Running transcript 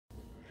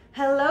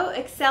Hello,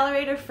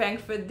 Accelerator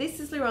Frankfurt. This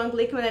is Lirone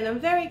Glikman, and I'm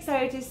very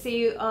excited to see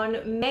you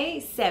on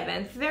May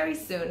 7th, very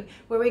soon,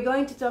 where we're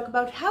going to talk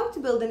about how to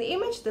build an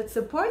image that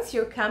supports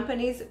your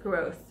company's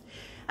growth.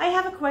 I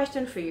have a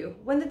question for you.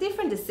 When the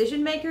different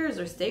decision makers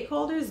or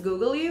stakeholders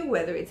Google you,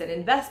 whether it's an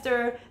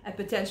investor, a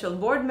potential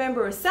board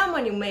member, or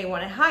someone you may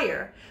want to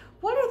hire,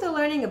 what are they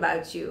learning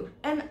about you?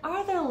 And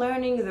are they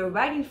learning the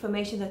right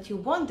information that you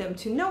want them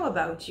to know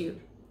about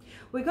you?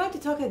 We're going to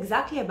talk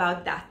exactly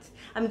about that.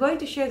 I'm going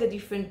to share the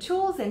different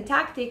tools and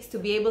tactics to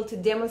be able to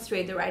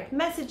demonstrate the right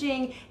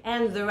messaging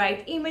and the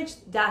right image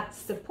that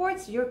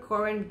supports your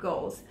current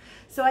goals.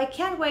 So I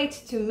can't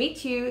wait to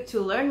meet you, to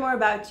learn more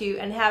about you,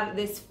 and have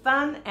this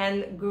fun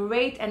and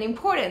great and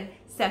important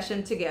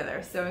session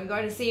together. So I'm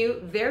going to see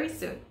you very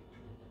soon.